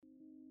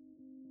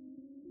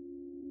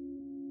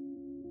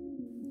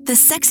The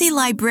Sexy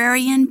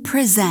Librarian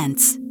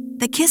presents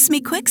the Kiss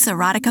Me Quicks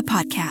Erotica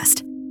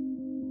Podcast.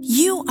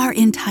 You are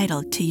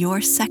entitled to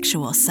your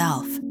sexual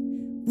self.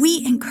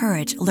 We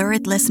encourage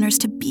lurid listeners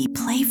to be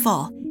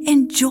playful,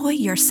 enjoy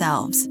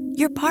yourselves,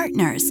 your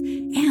partners,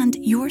 and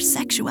your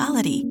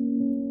sexuality.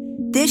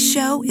 This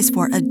show is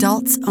for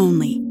adults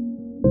only.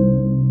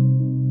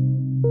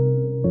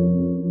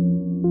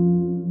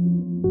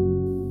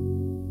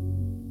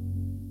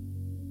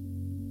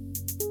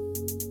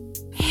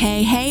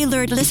 Hey,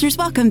 lurid listeners,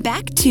 welcome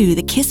back to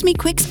the Kiss Me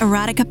Quicks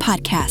Erotica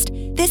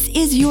Podcast. This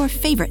is your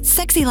favorite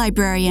sexy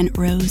librarian,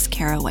 Rose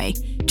Caraway.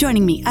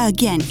 Joining me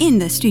again in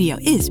the studio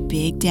is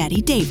Big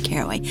Daddy Dave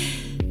Caraway.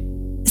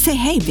 Say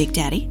hey, Big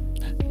Daddy.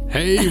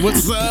 Hey,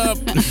 what's up?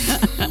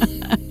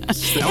 That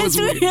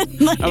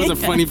was a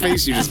funny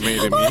face you just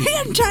made at me.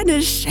 I'm trying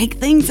to shake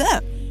things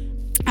up.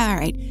 All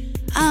right.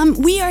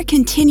 We are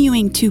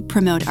continuing to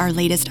promote our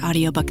latest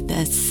audiobook,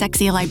 The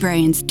Sexy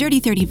Librarian's Dirty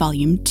 30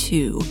 Volume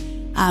 2.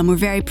 We're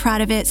very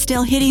proud of it,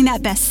 still hitting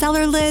that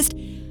bestseller list.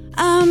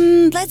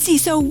 Let's see.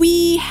 So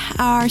we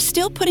are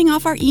still putting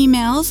off our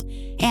emails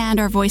and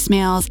our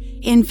voicemails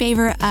in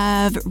favor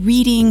of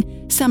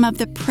reading some of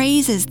the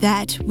praises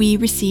that we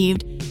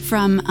received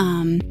from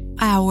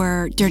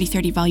our Dirty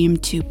 30 Volume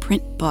 2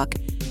 print book.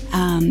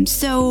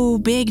 So,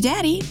 Big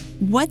Daddy,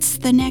 what's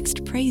the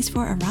next praise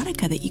for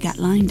erotica that you got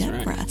lined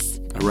up for us?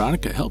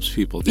 Erotica helps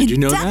people. Did you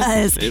know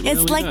that? It does.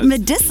 It's like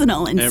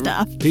medicinal and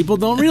stuff. People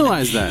don't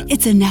realize that.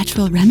 It's a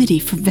natural remedy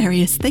for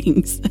various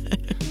things.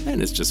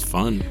 And it's just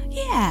fun.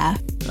 Yeah.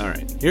 All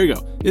right, here we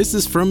go. This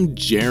is from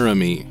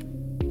Jeremy.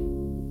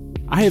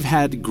 I have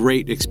had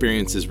great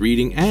experiences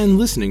reading and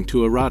listening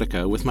to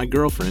erotica with my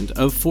girlfriend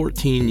of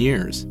 14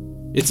 years.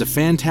 It's a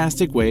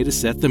fantastic way to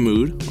set the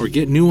mood or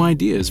get new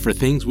ideas for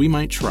things we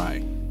might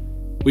try.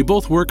 We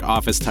both work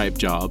office-type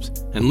jobs,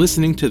 and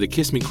listening to the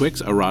Kiss Me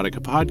Quicks Erotica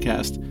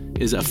podcast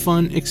is a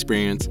fun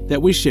experience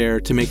that we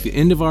share to make the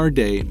end of our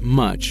day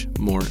much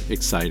more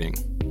exciting.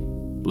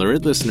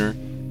 Lurid listener,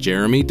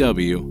 Jeremy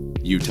W.,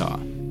 Utah.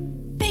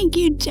 Thank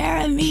you,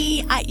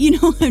 Jeremy.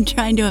 I'm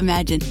trying to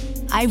imagine.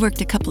 I worked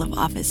a couple of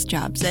office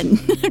jobs, and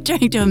I'm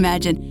trying to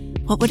imagine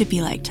what would it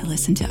be like to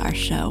listen to our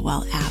show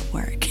while at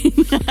work.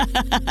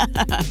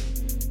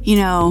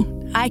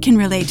 I can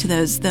relate to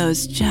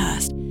those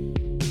just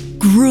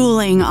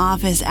grueling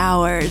office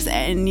hours,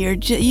 and you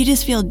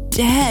just feel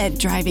dead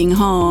driving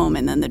home,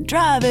 and then the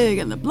traffic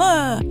and the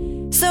blah.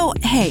 So,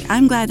 hey,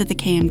 I'm glad that the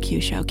KMQ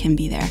show can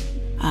be there.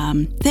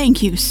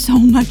 Thank you so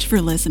much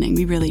for listening.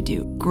 We really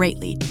do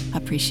greatly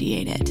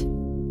appreciate it.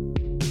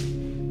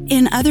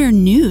 In other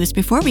news,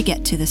 before we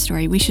get to the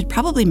story, we should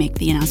probably make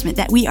the announcement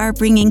that we are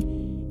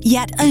bringing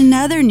yet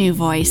another new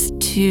voice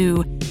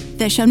to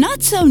the show.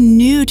 Not so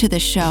new to the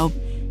show.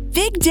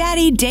 Big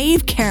Daddy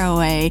Dave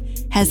Caraway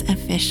has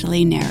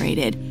officially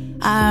narrated.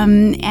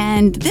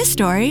 And this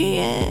story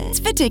is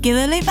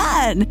particularly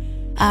fun.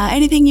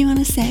 Anything you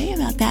want to say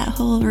about that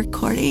whole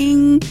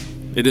recording?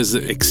 It is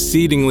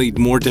exceedingly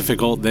more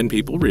difficult than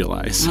people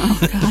realize. Oh,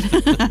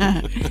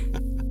 God.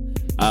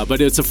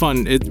 But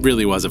it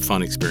really was a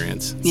fun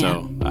experience. Yeah.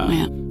 So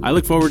I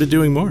look forward to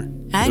doing more.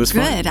 That's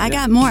good. I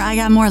got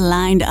more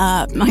lined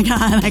up. My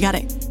God, I got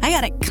it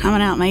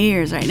coming out my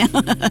ears right now.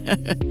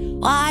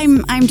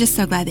 Well, I'm just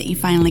so glad that you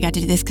finally got to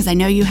do this, because I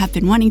know you have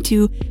been wanting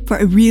to for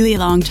a really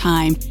long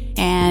time,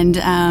 and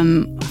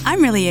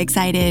I'm really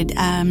excited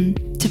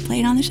to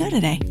play it on the show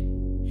today.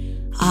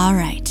 All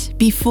right,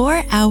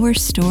 before our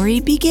story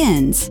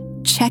begins,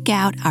 check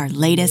out our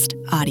latest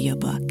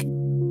audiobook.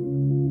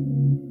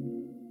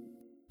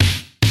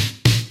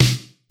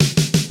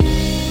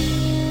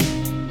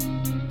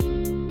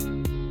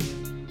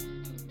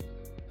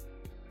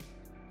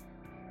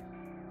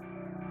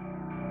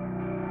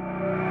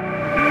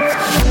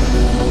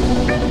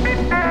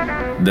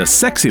 The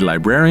Sexy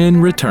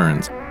Librarian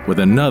returns with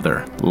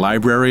another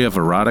library of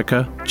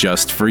erotica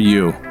just for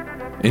you.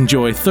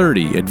 Enjoy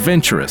 30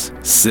 adventurous,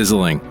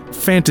 sizzling,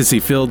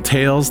 fantasy-filled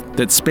tales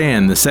that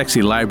span the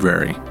sexy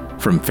library,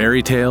 from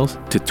fairy tales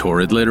to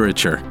torrid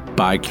literature,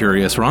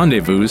 bi-curious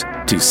rendezvous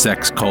to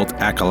sex cult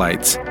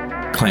acolytes,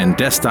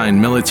 clandestine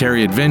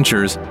military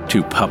adventures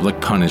to public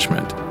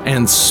punishment,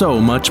 and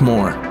so much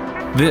more.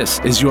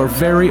 This is your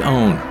very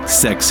own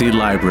sexy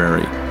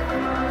library.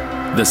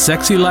 The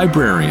Sexy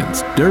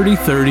Librarian's Dirty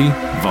 30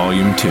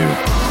 Volume 2.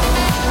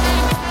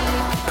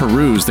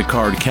 Peruse the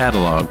card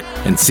catalog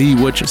and see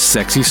which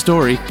sexy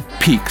story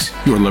piques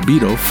your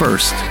libido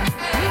first.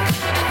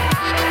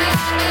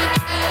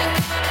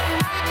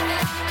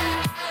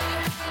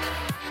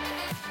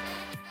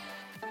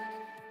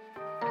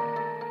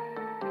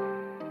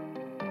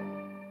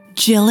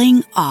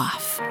 Jilling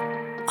Off.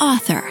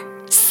 Author,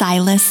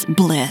 Silas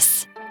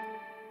Bliss.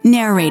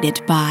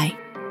 Narrated by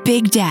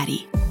Big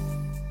Daddy.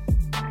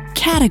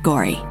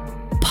 Category,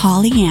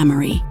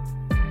 polyamory.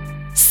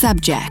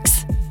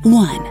 Subjects,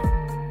 1.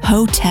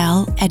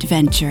 Hotel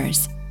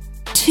adventures.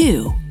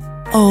 2.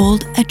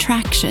 Old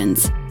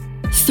attractions.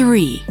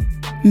 3.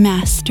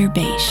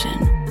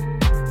 Masturbation.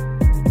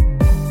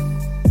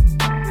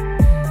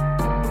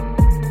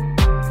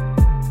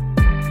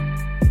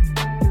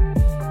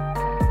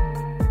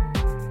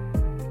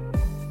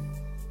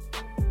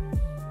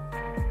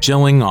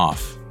 Gelling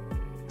off.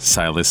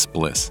 Silas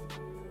Bliss.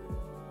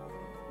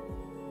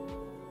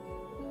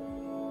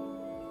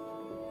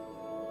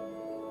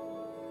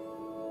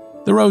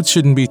 The road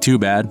shouldn't be too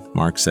bad,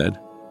 Mark said.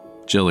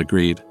 Jill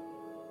agreed.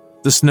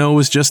 The snow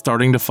was just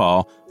starting to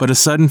fall, but a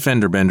sudden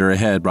fender bender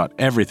ahead brought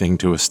everything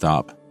to a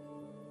stop.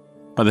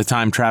 By the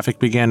time traffic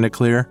began to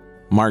clear,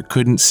 Mark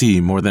couldn't see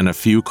more than a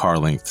few car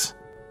lengths.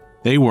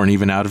 They weren't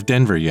even out of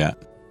Denver yet.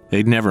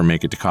 They'd never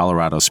make it to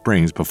Colorado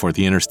Springs before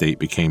the interstate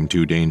became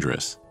too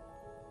dangerous.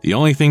 The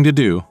only thing to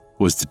do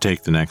was to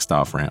take the next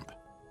off-ramp.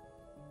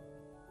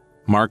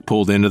 Mark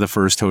pulled into the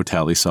first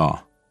hotel he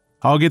saw.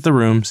 "I'll get the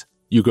rooms.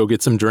 You go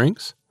get some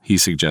drinks?" he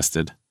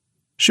suggested.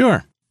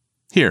 "Sure.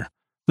 Here,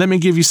 let me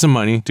give you some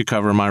money to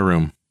cover my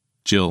room."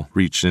 Jill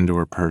reached into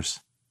her purse.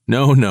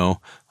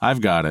 No,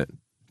 I've got it.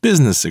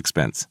 Business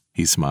expense,"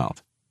 he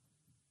smiled.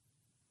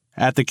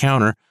 At the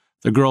counter,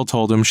 the girl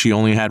told him she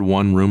only had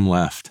one room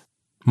left.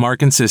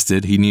 Mark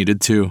insisted he needed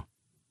two.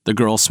 The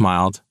girl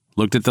smiled,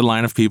 looked at the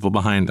line of people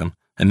behind him,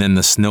 and then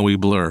the snowy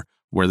blur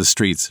where the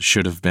streets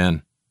should have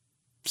been.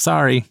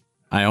 "Sorry,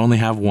 I only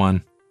have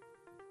one."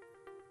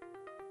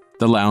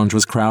 The lounge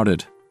was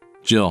crowded.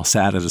 Jill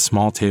sat at a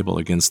small table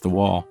against the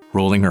wall,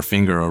 rolling her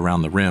finger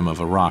around the rim of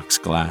a rocks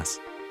glass.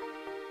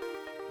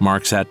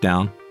 Mark sat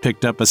down,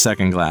 picked up a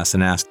second glass,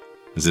 and asked,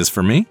 "Is this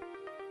for me?"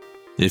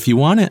 "If you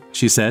want it,"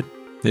 she said.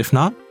 "If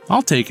not,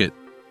 I'll take it."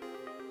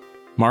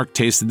 Mark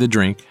tasted the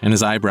drink, and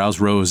his eyebrows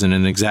rose in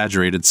an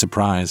exaggerated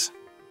surprise.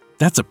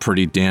 "That's a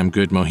pretty damn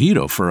good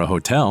mojito for a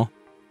hotel."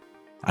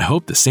 "I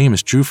hope the same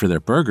is true for their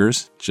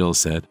burgers," Jill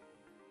said.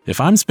 "If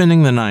I'm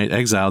spending the night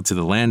exiled to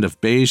the land of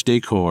beige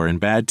decor and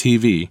bad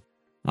TV,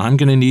 I'm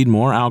going to need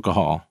more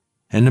alcohol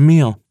and a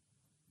meal."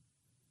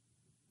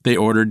 They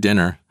ordered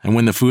dinner, and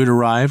when the food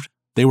arrived,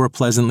 they were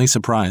pleasantly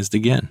surprised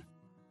again.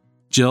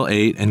 Jill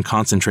ate and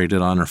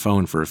concentrated on her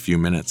phone for a few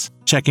minutes,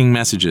 checking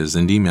messages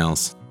and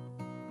emails.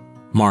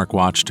 Mark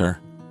watched her,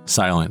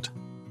 silent.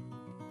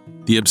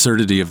 The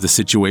absurdity of the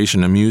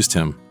situation amused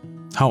him.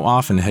 How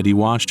often had he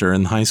watched her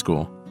in high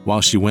school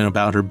while she went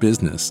about her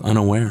business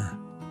unaware?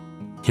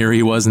 Here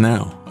he was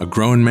now, a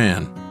grown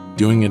man,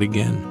 doing it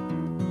again.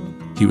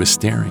 He was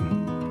staring.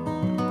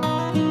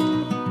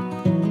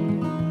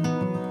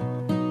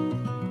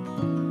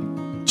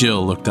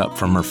 Jill looked up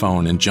from her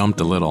phone and jumped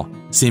a little,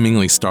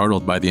 seemingly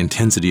startled by the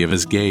intensity of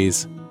his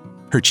gaze.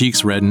 Her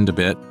cheeks reddened a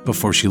bit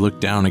before she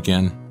looked down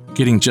again,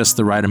 getting just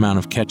the right amount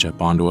of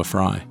ketchup onto a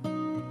fry.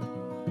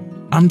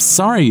 "I'm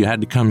sorry you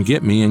had to come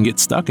get me and get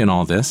stuck in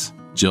all this,"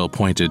 Jill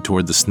pointed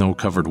toward the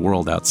snow-covered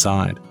world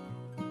outside.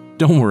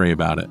 "Don't worry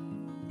about it."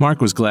 Mark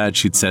was glad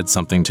she'd said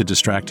something to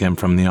distract him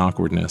from the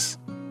awkwardness.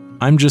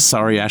 "I'm just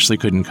sorry Ashley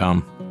couldn't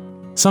come.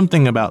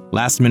 Something about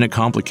last-minute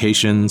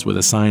complications with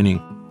a signing.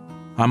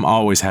 I'm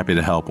always happy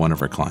to help one of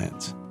her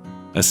clients.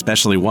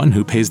 Especially one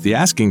who pays the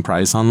asking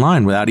price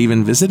online without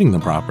even visiting the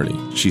property,"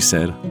 she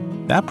said.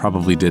 "That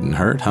probably didn't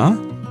hurt, huh?"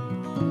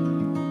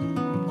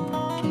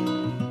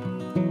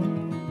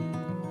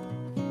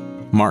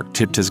 Mark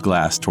tipped his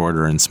glass toward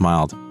her and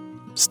smiled.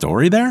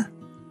 "Story there?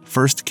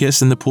 First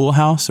kiss in the pool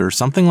house or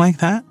something like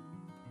that?"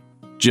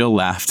 Jill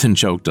laughed and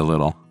choked a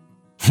little.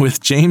 "With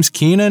James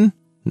Keenan?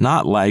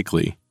 Not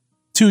likely.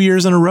 2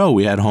 years in a row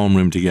we had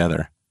homeroom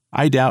together.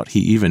 I doubt he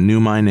even knew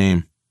my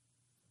name.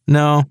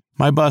 No,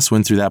 my bus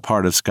went through that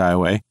part of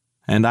Skyway,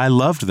 and I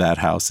loved that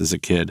house as a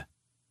kid.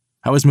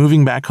 I was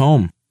moving back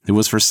home. It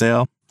was for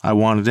sale. I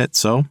wanted it,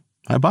 so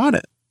I bought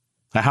it.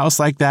 A house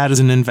like that is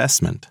an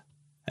investment.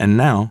 And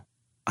now,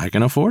 I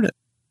can afford it."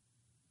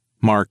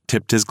 Mark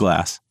tipped his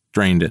glass,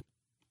 drained it.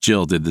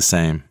 Jill did the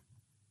same.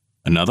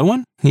 "Another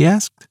one?" he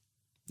asked.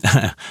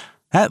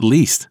 "At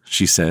least,"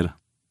 she said.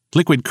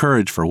 "Liquid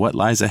courage for what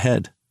lies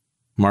ahead."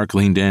 Mark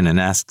leaned in and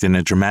asked in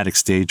a dramatic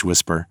stage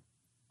whisper,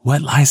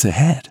 "What lies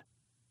ahead?"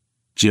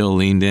 Jill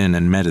leaned in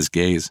and met his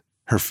gaze.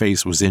 Her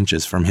face was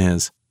inches from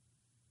his.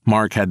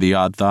 Mark had the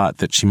odd thought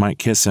that she might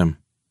kiss him.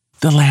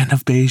 "The land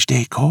of beige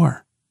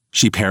decor,"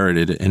 she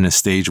parroted in a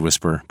stage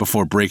whisper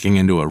before breaking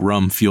into a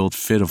rum-fueled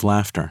fit of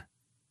laughter.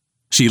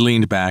 She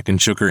leaned back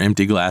and shook her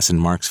empty glass in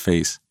Mark's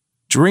face.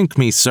 "Drink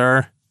me,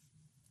 sir."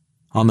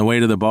 On the way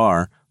to the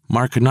bar,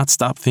 Mark could not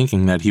stop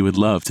thinking that he would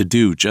love to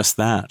do just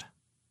that.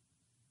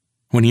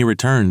 When he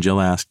returned, Jill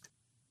asked,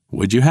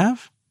 "Would you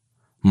have?"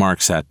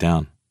 Mark sat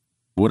down.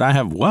 "Would I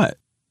have what?"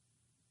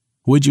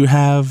 "Would you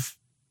have—"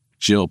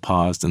 Jill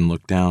paused and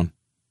looked down.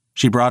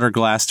 She brought her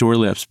glass to her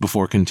lips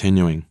before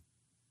continuing.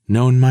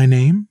 "Known my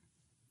name?"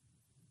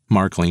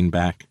 Mark leaned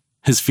back.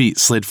 His feet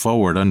slid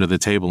forward under the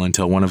table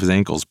until one of his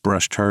ankles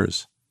brushed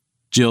hers.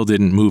 Jill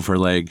didn't move her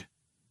leg.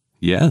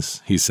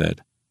 "Yes," he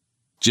said.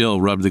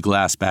 Jill rubbed the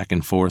glass back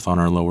and forth on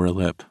her lower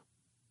lip.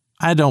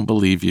 "I don't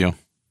believe you."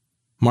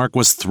 Mark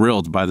was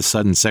thrilled by the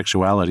sudden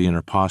sexuality in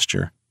her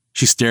posture.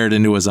 She stared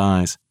into his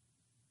eyes.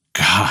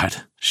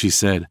 "God," she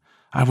said,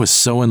 "I was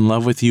so in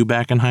love with you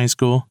back in high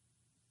school.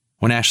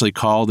 When Ashley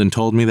called and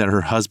told me that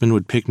her husband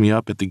would pick me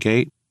up at the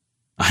gate,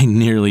 I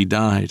nearly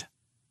died."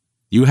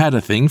 "You had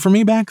a thing for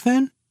me back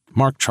then?"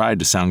 Mark tried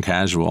to sound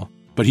casual,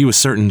 but he was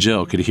certain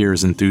Jill could hear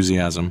his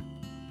enthusiasm.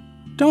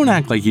 Don't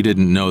act like you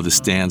didn't know the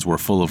stands were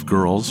full of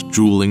girls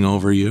drooling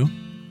over you.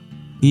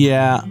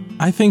 Yeah,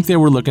 I think they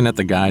were looking at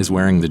the guys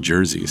wearing the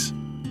jerseys.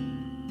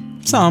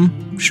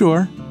 Some,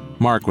 sure.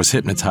 Mark was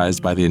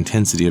hypnotized by the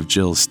intensity of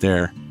Jill's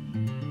stare.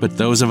 But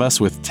those of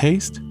us with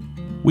taste?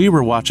 We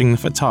were watching the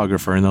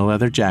photographer in the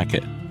leather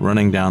jacket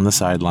running down the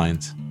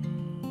sidelines.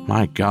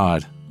 My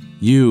God,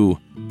 you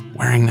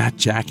wearing that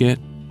jacket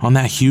on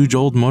that huge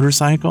old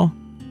motorcycle?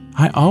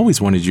 I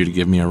always wanted you to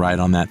give me a ride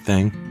on that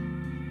thing.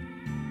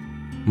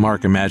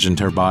 Mark imagined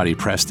her body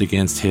pressed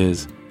against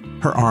his,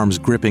 her arms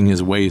gripping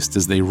his waist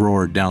as they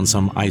roared down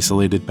some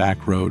isolated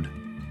back road.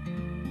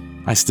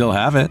 I still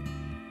have it.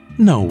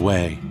 No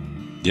way.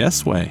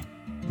 Yes way.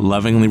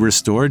 Lovingly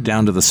restored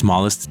down to the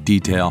smallest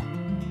detail.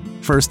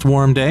 First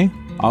warm day,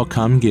 I'll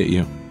come get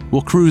you.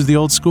 We'll cruise the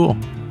old school.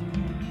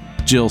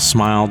 Jill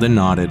smiled and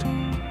nodded.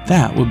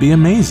 That would be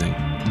amazing.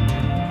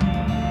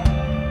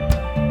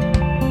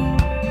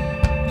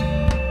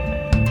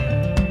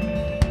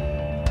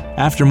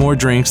 After more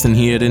drinks than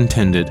he had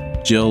intended,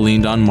 Jill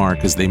leaned on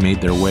Mark as they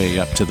made their way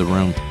up to the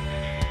room.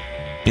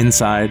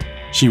 Inside,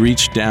 she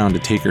reached down to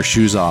take her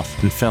shoes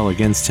off and fell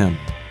against him.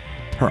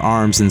 Her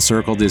arms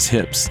encircled his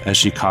hips as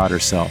she caught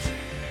herself,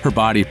 her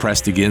body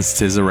pressed against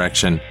his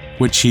erection,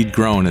 which he'd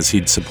grown as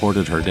he'd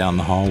supported her down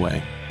the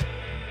hallway.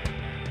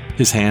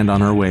 His hand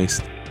on her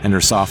waist and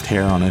her soft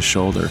hair on his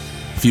shoulder,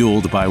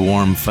 fueled by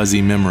warm,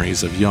 fuzzy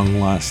memories of young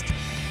lust.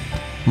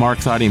 Mark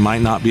thought he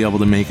might not be able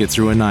to make it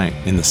through a night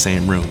in the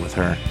same room with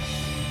her.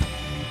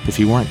 If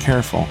he weren't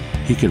careful,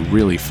 he could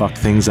really fuck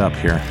things up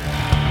here.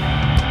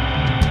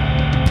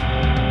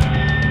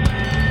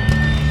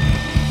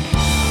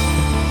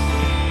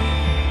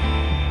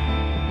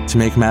 To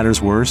make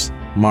matters worse,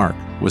 Mark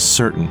was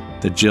certain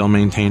that Jill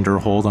maintained her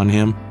hold on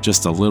him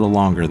just a little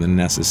longer than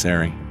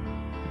necessary.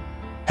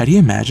 Had he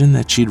imagined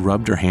that she'd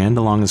rubbed her hand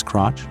along his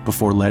crotch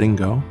before letting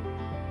go?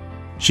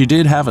 She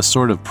did have a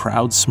sort of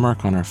proud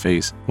smirk on her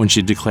face when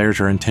she declared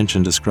her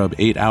intention to scrub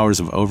 8 hours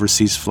of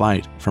overseas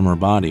flight from her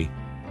body.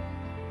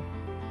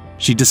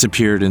 She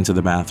disappeared into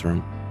the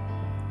bathroom.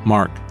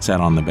 Mark sat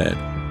on the bed,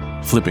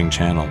 flipping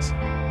channels.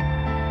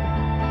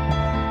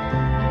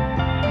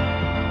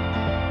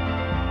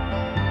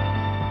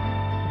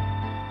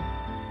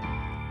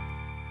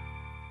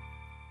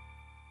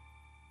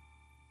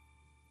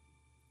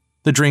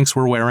 The drinks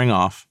were wearing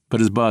off, but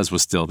his buzz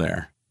was still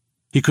there.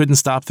 He couldn't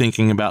stop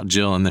thinking about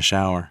Jill in the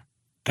shower.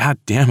 God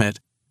damn it,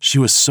 she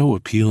was so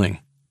appealing.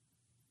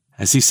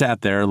 As he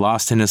sat there,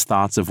 lost in his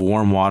thoughts of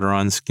warm water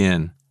on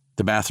skin,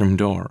 the bathroom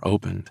door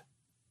opened.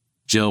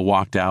 Jill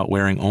walked out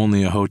wearing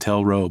only a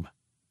hotel robe.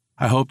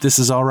 I hope this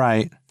is all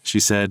right, she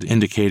said,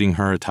 indicating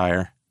her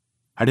attire.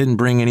 I didn't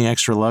bring any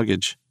extra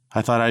luggage.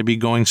 I thought I'd be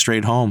going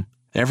straight home.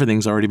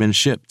 Everything's already been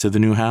shipped to the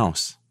new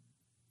house.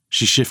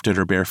 She shifted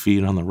her bare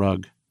feet on the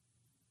rug.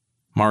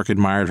 Mark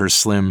admired her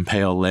slim,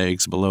 pale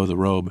legs below the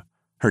robe.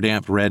 Her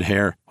damp red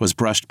hair was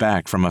brushed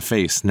back from a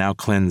face now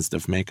cleansed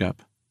of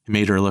makeup. It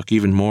made her look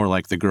even more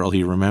like the girl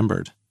he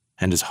remembered,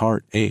 and his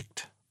heart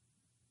ached.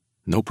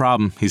 No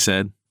problem, he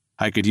said.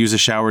 I could use a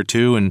shower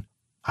too, and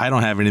I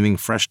don't have anything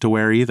fresh to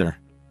wear either.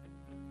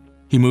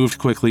 He moved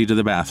quickly to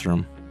the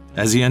bathroom.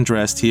 As he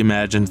undressed, he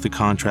imagined the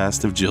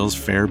contrast of Jill's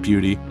fair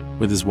beauty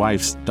with his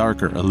wife's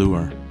darker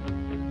allure.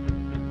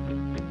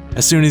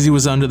 As soon as he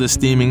was under the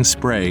steaming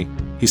spray,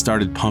 he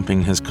started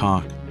pumping his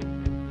cock.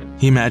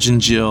 He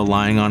imagined Jill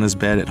lying on his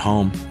bed at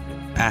home,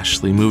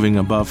 Ashley moving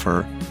above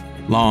her,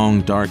 long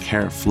dark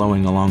hair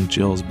flowing along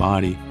Jill's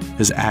body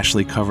as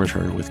Ashley covered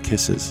her with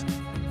kisses.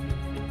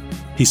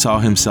 He saw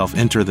himself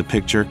enter the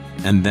picture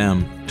and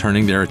them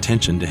turning their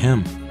attention to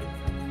him.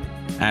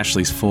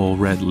 Ashley's full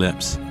red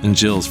lips and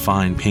Jill's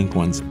fine pink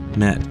ones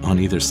met on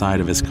either side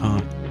of his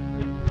cock.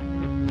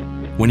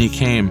 When he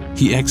came,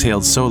 he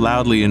exhaled so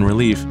loudly in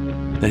relief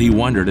that he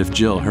wondered if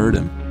Jill heard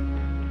him.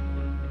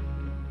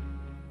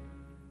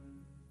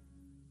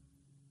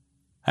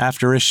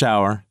 After his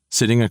shower,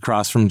 sitting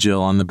across from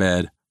Jill on the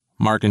bed,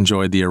 Mark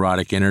enjoyed the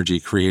erotic energy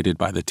created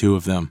by the two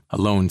of them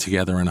alone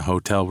together in a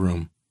hotel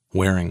room,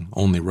 wearing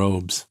only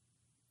robes.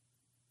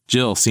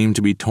 Jill seemed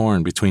to be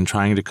torn between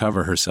trying to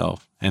cover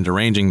herself and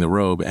arranging the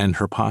robe and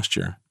her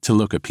posture to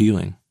look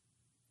appealing.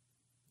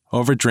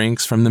 Over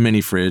drinks from the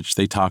mini-fridge,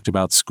 they talked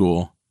about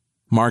school.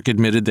 Mark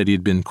admitted that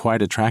he'd been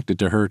quite attracted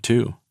to her,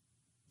 too.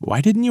 "Why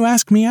didn't you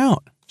ask me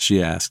out?"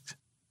 she asked.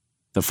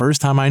 "The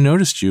first time I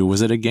noticed you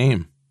was at a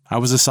game. I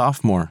was a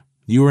sophomore.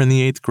 You were in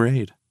the 8th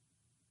grade.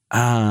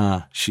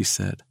 "Ah," she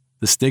said,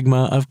 "the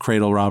stigma of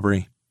cradle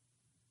robbery.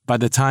 By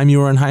the time you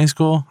were in high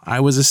school, I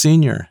was a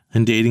senior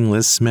and dating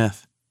Liz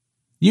Smith."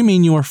 "You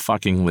mean you were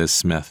fucking Liz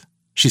Smith?"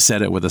 She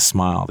said it with a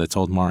smile that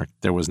told Mark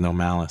there was no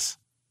malice.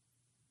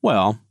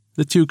 "Well,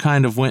 the two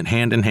kind of went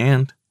hand in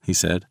hand," he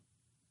said.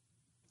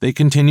 They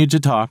continued to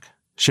talk,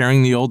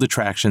 sharing the old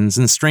attractions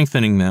and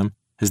strengthening them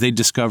as they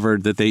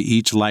discovered that they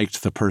each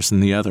liked the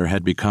person the other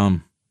had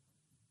become.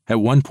 At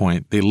one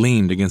point, they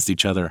leaned against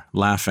each other,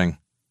 laughing.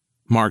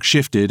 Mark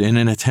shifted in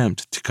an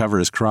attempt to cover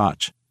his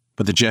crotch,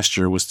 but the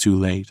gesture was too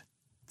late.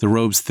 The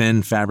robe's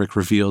thin fabric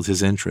revealed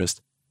his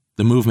interest.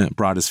 The movement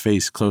brought his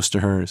face close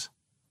to hers.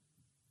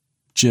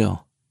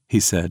 "Jill," he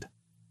said.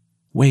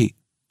 "Wait."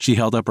 She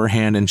held up her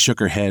hand and shook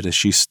her head as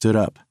she stood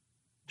up.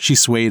 She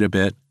swayed a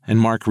bit, and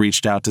Mark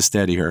reached out to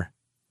steady her.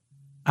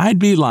 "I'd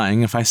be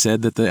lying if I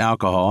said that the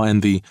alcohol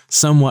and the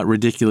somewhat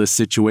ridiculous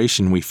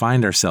situation we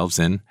find ourselves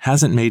in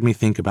hasn't made me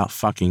think about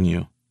fucking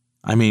you.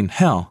 I mean,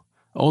 hell,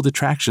 old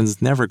attractions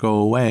never go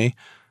away.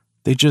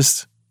 They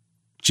just...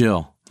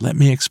 Jill, let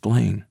me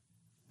explain."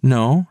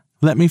 "No,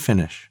 let me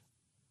finish."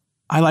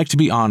 "I like to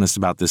be honest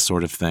about this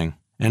sort of thing,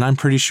 and I'm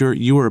pretty sure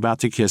you were about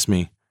to kiss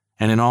me,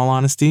 and in all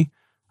honesty,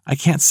 I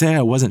can't say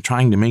I wasn't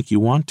trying to make you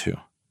want to.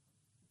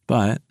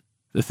 But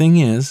the thing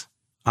is,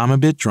 I'm a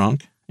bit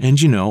drunk,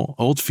 and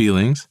old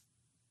feelings."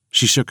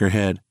 She shook her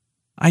head.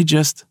 I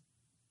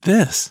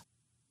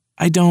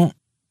don't...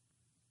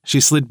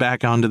 She slid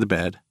back onto the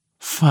bed.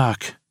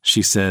 "Fuck,"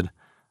 she said.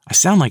 "I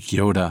sound like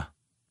Yoda."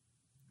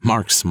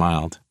 Mark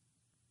smiled.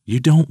 "You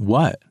don't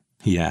what?"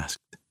 he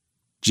asked.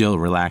 Jill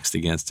relaxed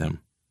against him.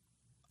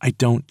 "I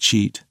don't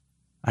cheat.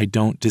 I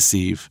don't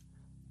deceive.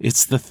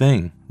 It's the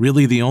thing,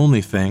 really the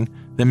only thing,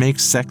 that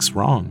makes sex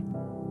wrong.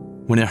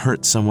 When it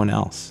hurts someone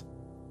else.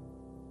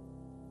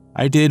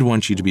 I did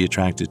want you to be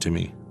attracted to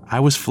me. I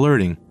was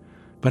flirting,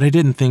 but I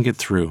didn't think it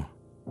through.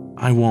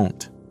 I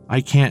won't.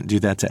 I can't do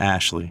that to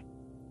Ashley."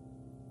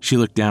 She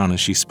looked down as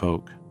she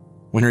spoke.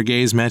 When her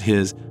gaze met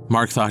his,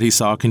 Mark thought he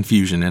saw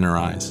confusion in her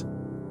eyes.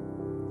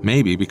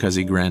 Maybe because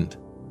he grinned.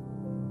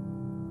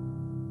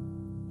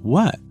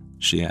 "What?"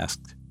 she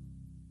asked.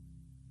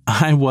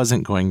 "I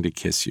wasn't going to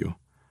kiss you.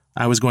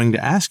 I was going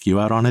to ask you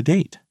out on a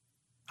date.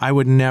 I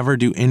would never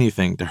do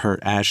anything to hurt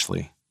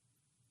Ashley."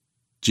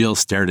 Jill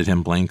stared at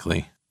him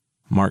blankly.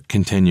 Mark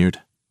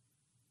continued.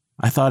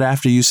 "I thought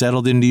after you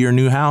settled into your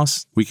new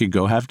house, we could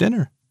go have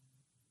dinner."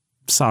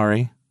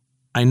 "Sorry.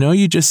 I know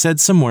you just said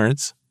some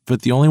words,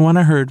 but the only one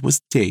I heard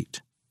was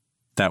date.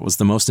 That was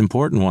the most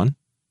important one.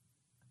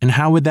 And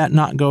how would that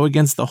not go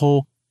against the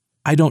whole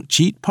I don't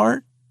cheat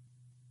part?"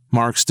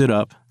 Mark stood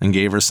up and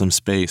gave her some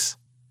space.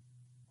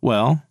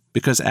 "Well,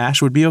 because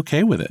Ash would be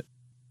okay with it.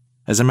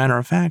 As a matter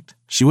of fact,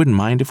 she wouldn't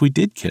mind if we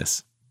did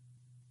kiss."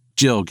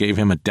 Jill gave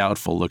him a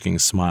doubtful-looking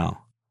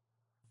smile.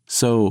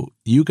 "So,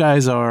 you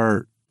guys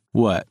are,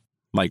 what,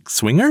 like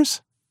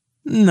swingers?"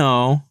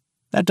 "No,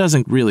 that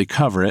doesn't really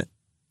cover it.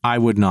 I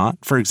would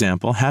not, for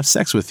example, have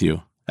sex with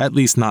you, at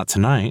least not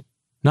tonight.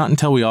 Not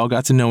until we all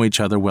got to know each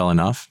other well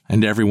enough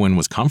and everyone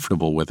was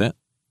comfortable with it."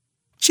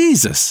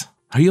 "Jesus,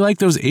 are you like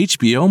those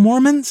HBO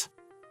Mormons?"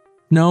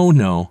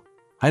 No.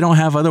 I don't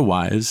have other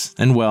wives,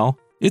 and well,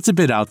 it's a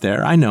bit out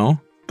there, I know,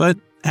 but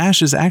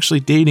Ash is actually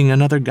dating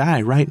another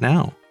guy right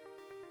now."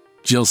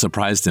 Jill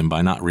surprised him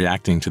by not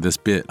reacting to this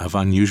bit of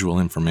unusual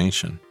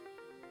information.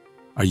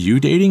 "Are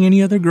you dating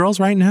any other girls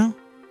right now?"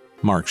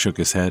 Mark shook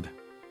his head.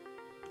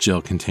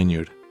 Jill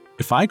continued.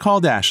 "If I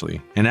called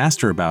Ashley and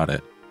asked her about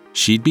it,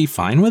 she'd be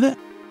fine with it?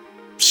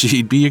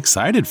 She'd be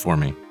excited for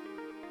me."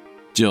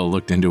 Jill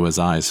looked into his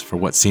eyes for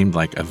what seemed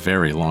like a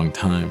very long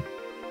time.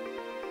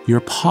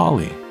 "You're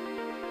poly."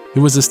 It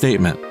was a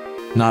statement,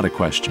 not a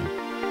question.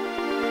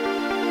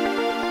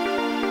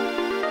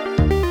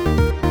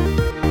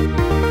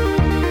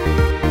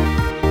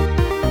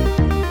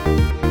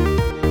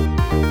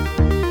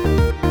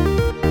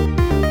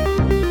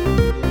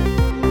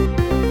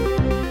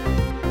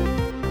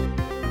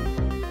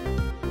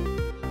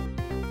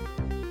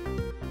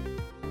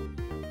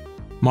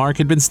 Mark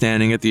had been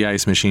standing at the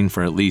ice machine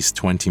for at least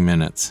 20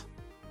 minutes.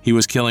 He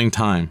was killing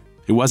time.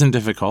 It wasn't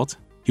difficult.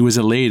 He was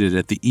elated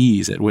at the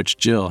ease at which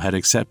Jill had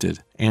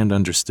accepted and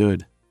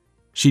understood.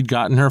 She'd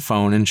gotten her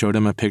phone and showed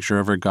him a picture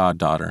of her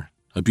goddaughter,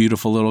 a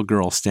beautiful little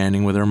girl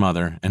standing with her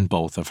mother and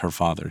both of her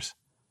fathers.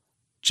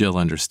 Jill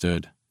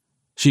understood.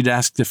 She'd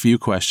asked a few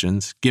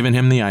questions, given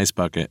him the ice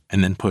bucket,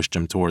 and then pushed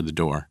him toward the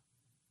door.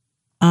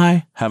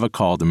 "I have a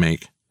call to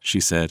make," she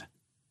said.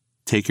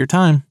 "Take your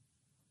time."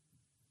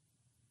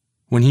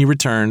 When he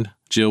returned,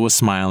 Jill was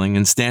smiling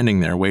and standing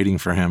there waiting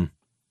for him.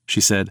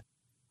 She said,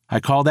 "I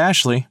called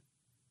Ashley."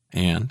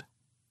 And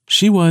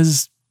she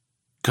was...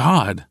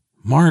 God,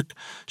 Mark,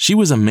 she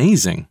was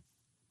amazing.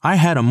 I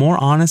had a more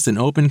honest and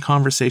open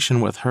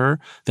conversation with her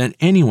than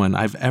anyone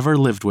I've ever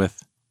lived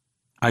with.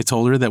 I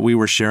told her that we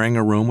were sharing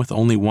a room with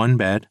only one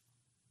bed.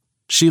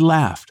 She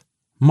laughed.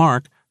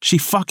 Mark, she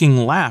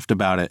fucking laughed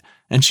about it,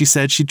 and she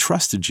said she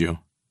trusted you,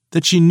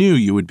 that she knew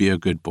you would be a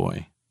good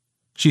boy.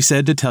 She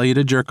said to tell you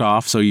to jerk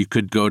off so you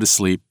could go to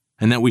sleep,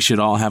 and that we should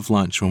all have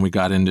lunch when we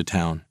got into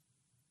town.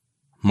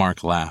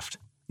 Mark laughed.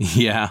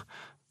 Yeah,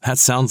 that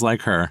sounds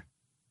like her.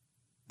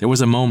 There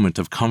was a moment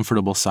of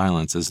comfortable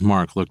silence as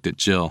Mark looked at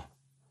Jill.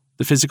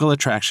 The physical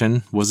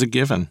attraction was a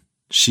given.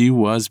 She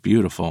was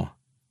beautiful.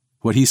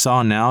 What he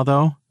saw now,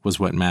 though, was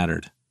what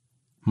mattered.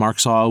 Mark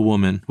saw a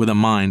woman with a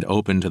mind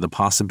open to the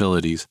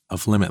possibilities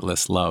of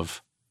limitless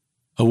love.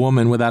 A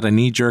woman without a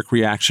knee-jerk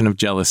reaction of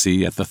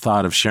jealousy at the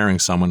thought of sharing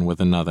someone with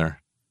another.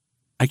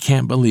 "I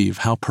can't believe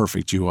how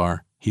perfect you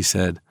are," he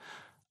said.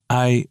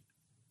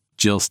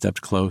 Jill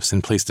stepped close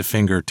and placed a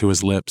finger to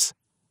his lips.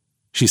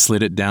 She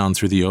slid it down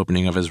through the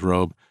opening of his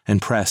robe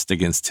and pressed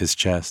against his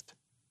chest.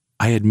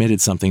 "I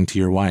admitted something to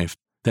your wife,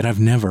 that I've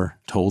never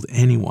told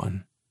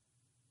anyone.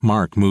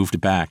 Mark moved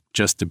back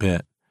just a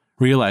bit,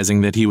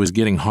 realizing that he was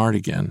getting hard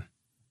again.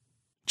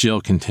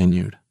 Jill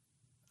continued,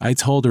 I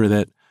told her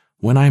that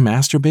when I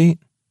masturbate,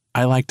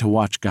 I like to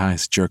watch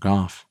guys jerk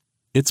off.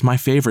 It's my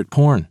favorite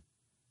porn.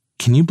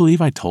 Can you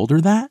believe I told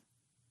her that?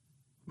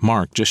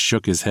 Mark just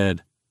shook his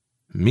head.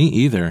 Me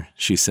either,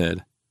 she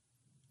said.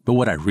 But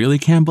what I really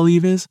can't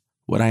believe is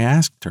what I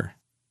asked her.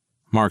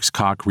 Mark's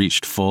cock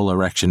reached full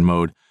erection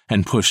mode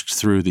and pushed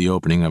through the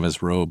opening of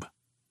his robe.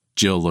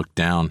 Jill looked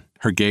down,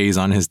 her gaze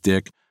on his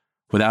dick.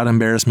 Without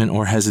embarrassment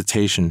or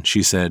hesitation,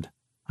 she said,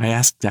 I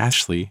asked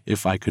Ashley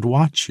if I could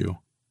watch you.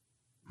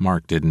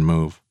 Mark didn't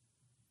move.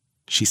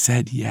 She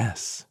said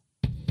yes.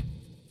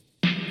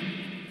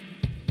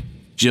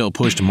 Jill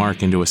pushed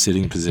Mark into a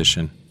sitting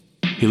position.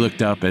 He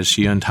looked up as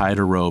she untied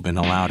her robe and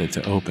allowed it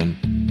to open.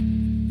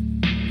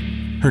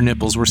 Her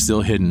nipples were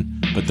still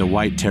hidden, but the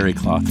white terry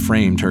cloth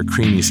framed her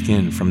creamy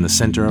skin from the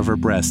center of her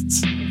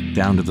breasts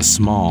down to the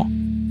small,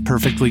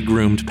 perfectly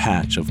groomed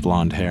patch of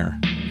blonde hair.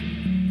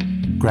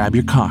 Grab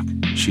your cock,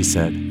 she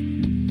said.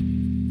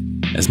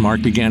 As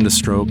Mark began to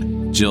stroke,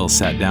 Jill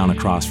sat down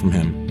across from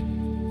him.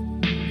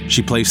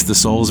 She placed the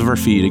soles of her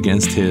feet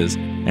against his,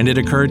 and it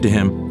occurred to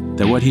him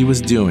that what he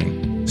was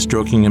doing,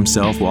 stroking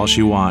himself while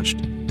she watched,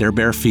 their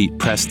bare feet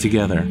pressed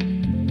together,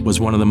 was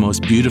one of the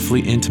most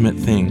beautifully intimate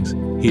things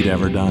he'd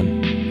ever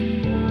done.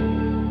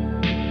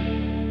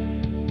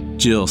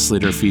 Jill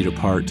slid her feet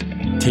apart,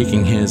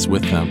 taking his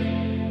with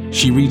them.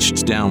 She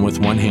reached down with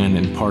one hand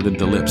and parted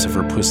the lips of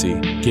her pussy,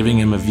 giving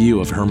him a view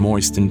of her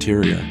moist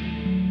interior.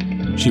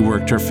 She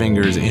worked her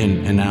fingers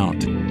in and out.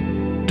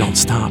 Don't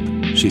stop,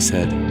 she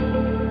said.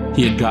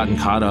 He had gotten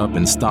caught up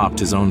and stopped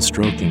his own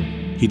stroking.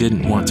 He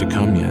didn't want to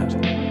come yet.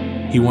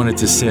 He wanted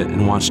to sit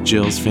and watch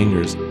Jill's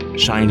fingers,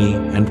 shiny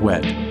and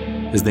wet,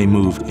 as they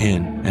moved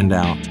in and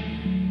out.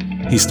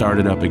 He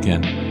started up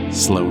again,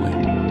 slowly.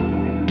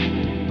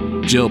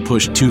 Jill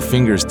pushed 2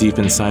 fingers deep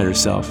inside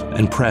herself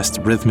and pressed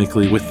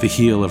rhythmically with the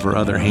heel of her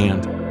other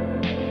hand.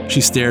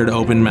 She stared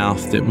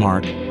open-mouthed at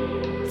Mark.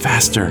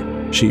 Faster,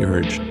 she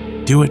urged.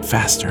 Do it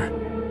faster.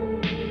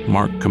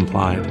 Mark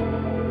complied,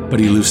 but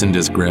he loosened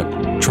his grip,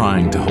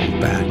 trying to hold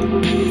back.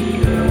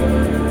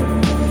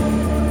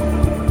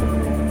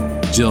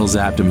 Jill's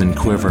abdomen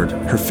quivered,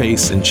 her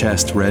face and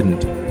chest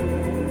reddened.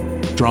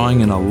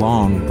 Drawing in a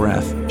long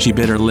breath, she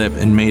bit her lip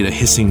and made a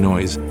hissing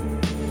noise.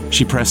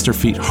 She pressed her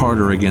feet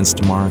harder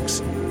against Mark's,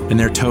 and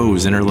their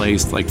toes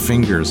interlaced like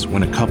fingers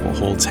when a couple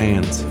holds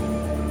hands.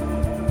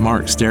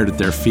 Mark stared at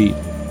their feet,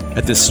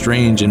 at this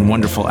strange and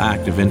wonderful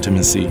act of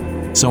intimacy,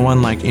 so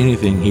unlike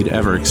anything he'd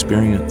ever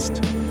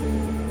experienced.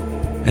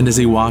 And as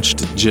he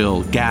watched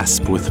Jill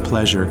gasp with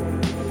pleasure,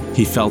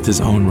 he felt his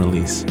own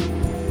release,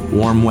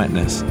 warm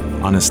wetness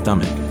on his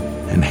stomach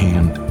and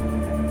hand.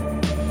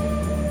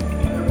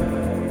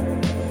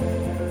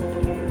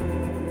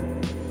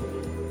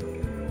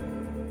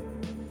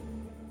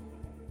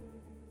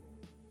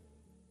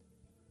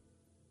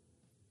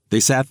 They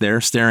sat there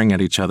staring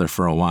at each other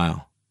for a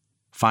while.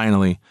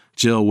 Finally,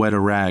 Jill wet a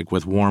rag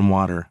with warm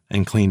water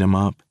and cleaned him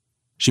up.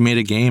 She made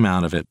a game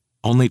out of it,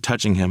 only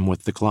touching him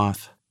with the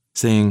cloth,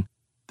 saying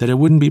that it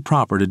wouldn't be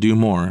proper to do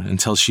more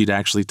until she'd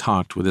actually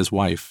talked with his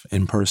wife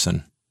in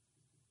person.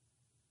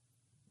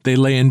 They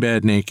lay in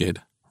bed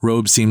naked.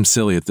 Robes seemed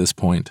silly at this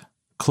point,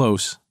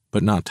 close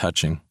but not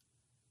touching.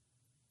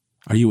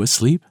 Are you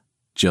asleep?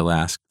 Jill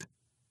asked.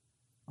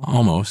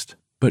 Almost,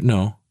 but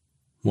no.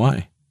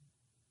 Why?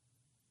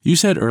 You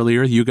said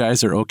earlier you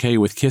guys are okay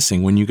with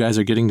kissing when you guys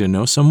are getting to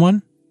know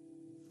someone?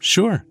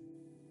 Sure.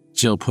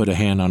 Jill put a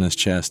hand on his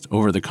chest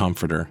over the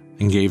comforter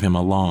and gave him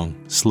a long,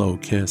 slow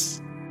kiss.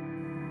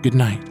 Good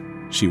night,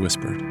 she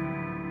whispered.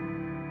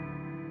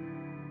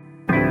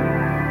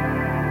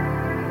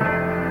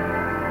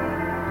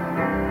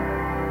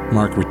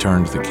 Mark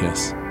returned the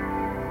kiss.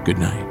 Good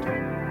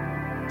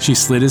night. She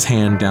slid his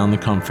hand down the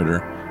comforter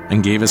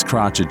and gave his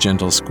crotch a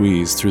gentle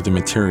squeeze through the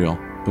material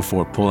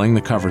before pulling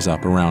the covers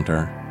up around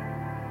her.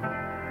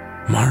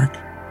 Mark,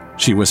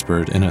 she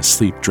whispered in a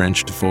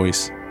sleep-drenched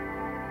voice.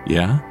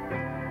 Yeah?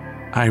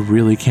 I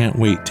really can't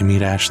wait to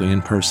meet Ashley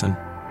in person.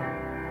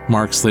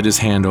 Mark slid his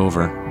hand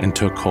over and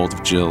took hold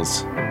of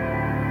Jill's.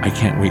 I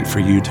can't wait for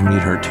you to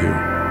meet her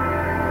too.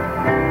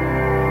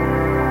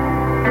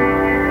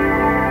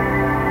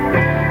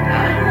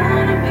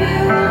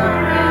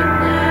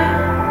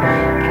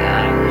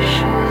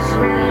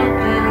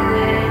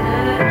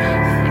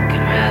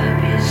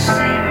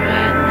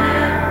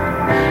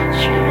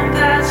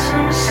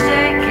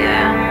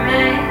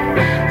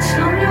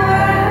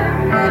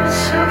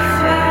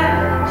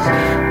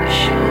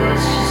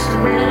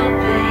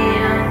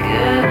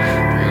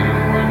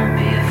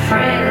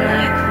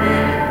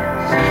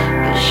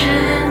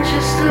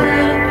 Just a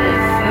little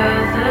bit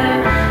further.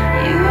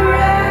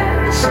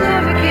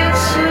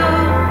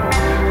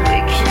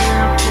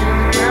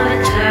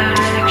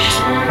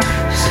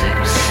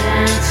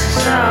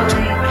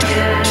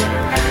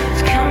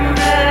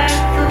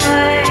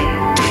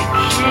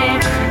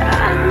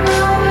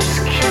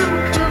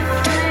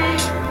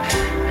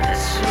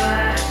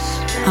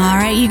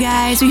 right, you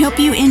guys, we hope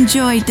you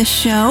enjoyed the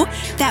show.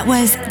 That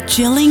was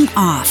Jilling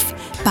Off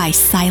by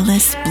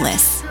Silas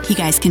Bliss. You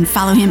guys can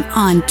follow him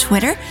on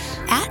Twitter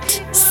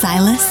at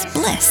Silas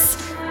Bliss.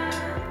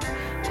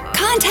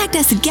 Contact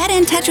us, get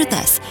in touch with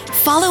us.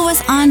 Follow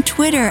us on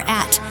Twitter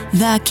at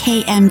the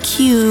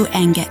KMQ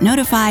and get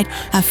notified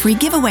of free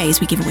giveaways.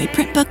 We give away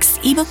print books,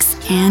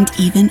 ebooks, and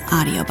even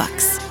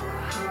audiobooks.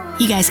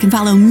 You guys can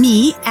follow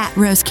me at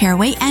Rose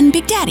Caraway and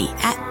Big Daddy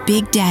at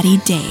Big Daddy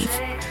Dave.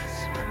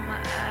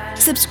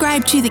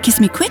 Subscribe to the Kiss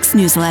Me Quicks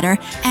newsletter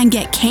and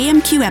get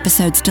KMQ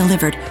episodes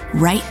delivered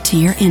right to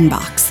your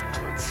inbox.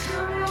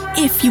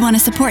 If you want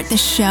to support the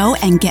show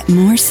and get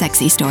more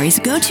sexy stories,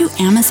 go to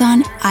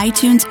Amazon,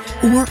 iTunes,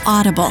 or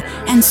Audible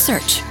and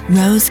search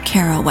Rose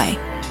Caraway.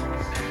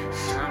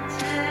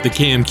 The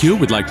KMQ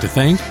would like to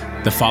thank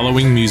the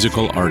following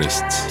musical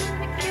artists: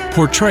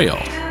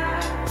 Portrayal,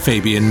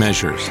 Fabian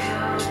Measures,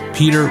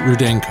 Peter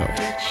Rudenko,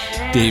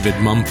 David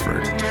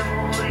Mumford,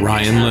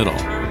 Ryan Little,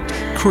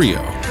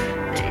 Creo.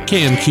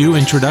 KMQ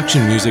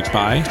introduction music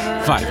by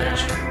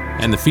Vivage,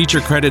 and the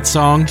feature credit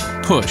song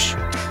Push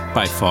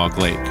by Fog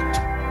Lake.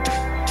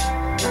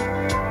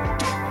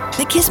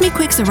 The Kiss Me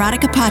Quicks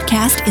Erotica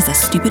podcast is a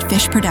Stupid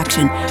Fish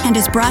production and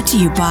is brought to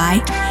you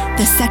by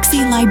The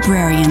Sexy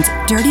Librarians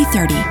Dirty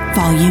 30,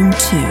 Volume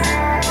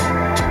 2.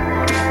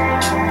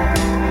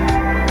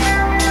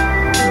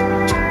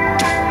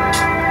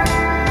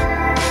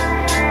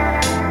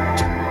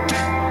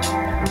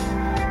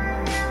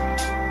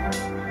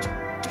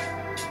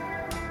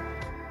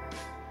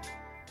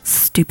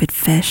 Stupid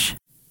fish.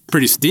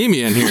 Pretty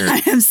steamy in here.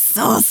 I am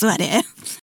so sweaty.